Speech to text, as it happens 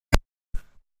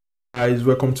Guys,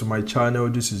 welcome to my channel.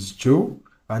 This is Joe,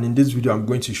 and in this video I'm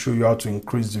going to show you how to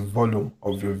increase the volume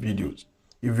of your videos.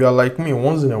 If you are like me,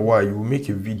 once in a while you will make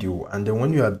a video, and then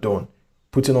when you are done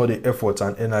putting all the effort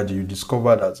and energy, you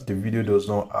discover that the video does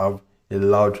not have a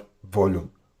loud volume.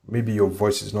 Maybe your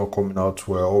voice is not coming out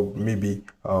well, or maybe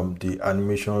the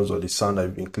animations or the sound that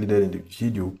you've included in the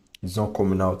video is not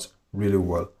coming out really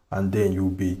well, and then you'll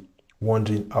be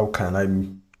wondering, how can I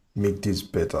make this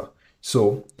better?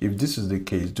 So if this is the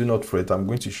case, do not fret. I'm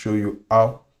going to show you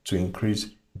how to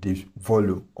increase the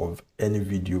volume of any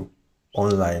video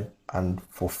online and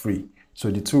for free. So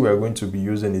the tool we are going to be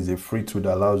using is a free tool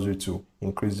that allows you to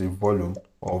increase the volume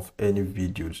of any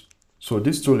videos. So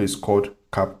this tool is called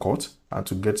CapCut, and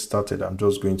to get started I'm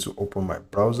just going to open my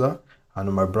browser, and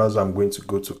on my browser I'm going to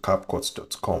go to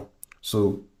CapCut.com.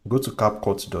 So go to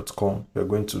CapCut.com. You're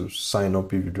going to sign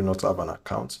up if you do not have an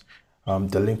account.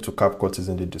 The link to CapCut is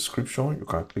in the description. You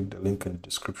can click the link in the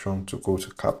description to go to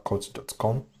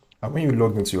CapCut.com. And when you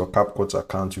log into your CapCut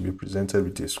account, you'll be presented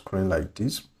with a screen like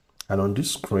this. And on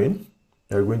this screen,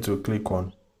 you're going to click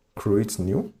on Create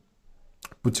New.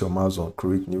 Put your mouse on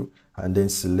Create New, and then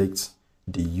select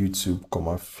the YouTube,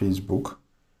 Facebook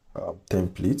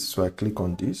template. So I click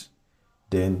on this.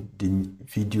 Then the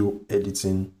video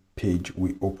editing page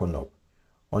will open up.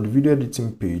 On the video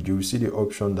editing page, you will see the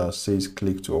option that says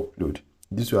click to upload.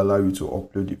 This will allow you to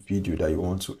upload the video that you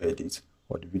want to edit,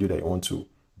 or the video that you want to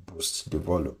boost the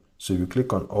volume. So if you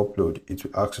click on upload, it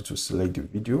will ask you to select the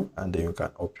video, and then you can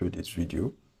upload this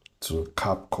video to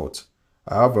CapCut.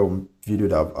 I have a video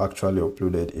that I've actually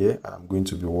uploaded here, and I'm going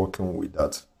to be working with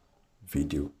that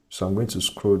video. So I'm going to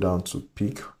scroll down to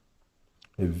pick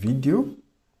a video,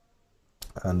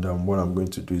 and what I'm going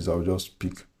to do is I'll just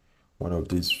pick one of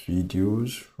these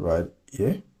videos right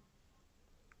here.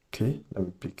 Okay, let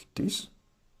me pick this.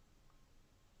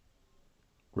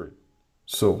 Great.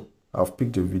 So I've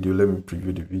picked the video. Let me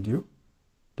preview the video.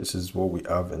 This is what we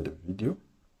have in the video.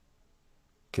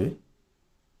 Okay.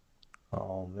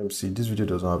 Let me see. This video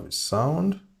doesn't have a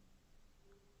sound.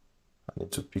 I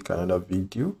need to pick another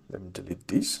video. Let me delete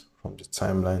this from the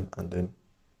timeline and then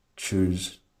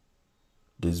choose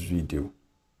this video.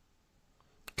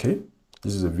 Okay.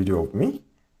 This is a video of me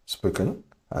speaking,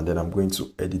 and then I'm going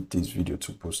to edit this video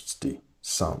to boost the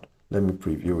sound. Let me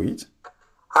preview it.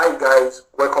 Hi guys,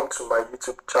 welcome to my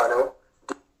YouTube channel.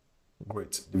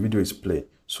 Great, the video is playing.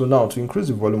 So now to increase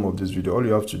the volume of this video, all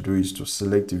you have to do is to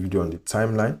select the video on the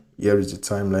timeline. Here is the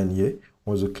timeline here.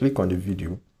 Once you click on the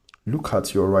video, look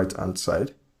at your right hand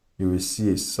side. You will see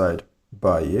a side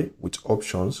bar here with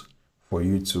options for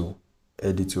you to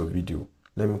edit your video.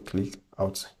 Let me click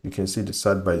out. You can see the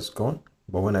sidebar is gone,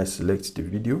 but when I select the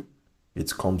video,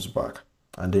 it comes back,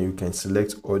 and then you can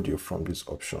select audio from this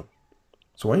option.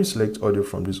 So when you select audio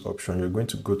from this option, you're going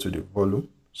to go to the volume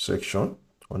section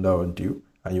under audio,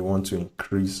 and you want to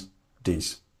increase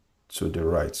this to the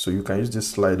right. So you can use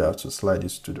this slider to slide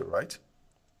this to the right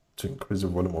to increase the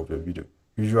volume of your video.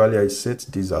 Usually I set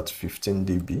this at 15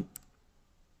 dB,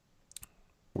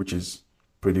 which is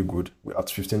pretty good. At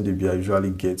 15 dB, I usually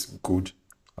get good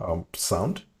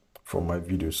sound from my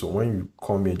video. So when you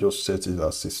come here, just set it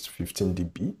as 15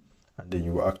 dB, and then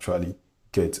you will actually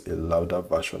get a louder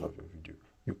version of your video.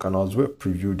 You can as well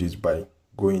preview this by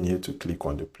going here to click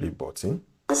on the play button.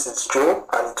 This is Joe,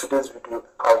 and in today's video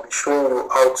I'll be showing you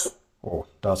how to... Oh,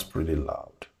 that's pretty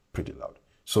loud, pretty loud.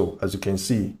 So as you can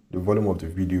see, the volume of the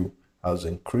video has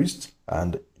increased,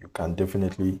 and you can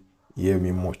definitely hear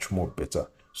me much more better.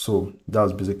 So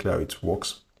that's basically how it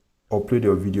works. Upload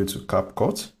your video to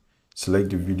CapCut, select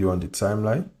the video on the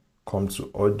timeline, come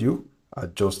to audio,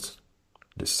 adjust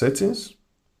the settings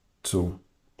to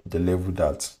the level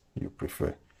that you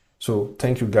prefer. So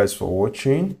thank you guys for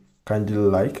watching. Kindly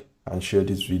like and share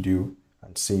this video,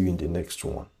 and see you in the next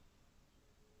one.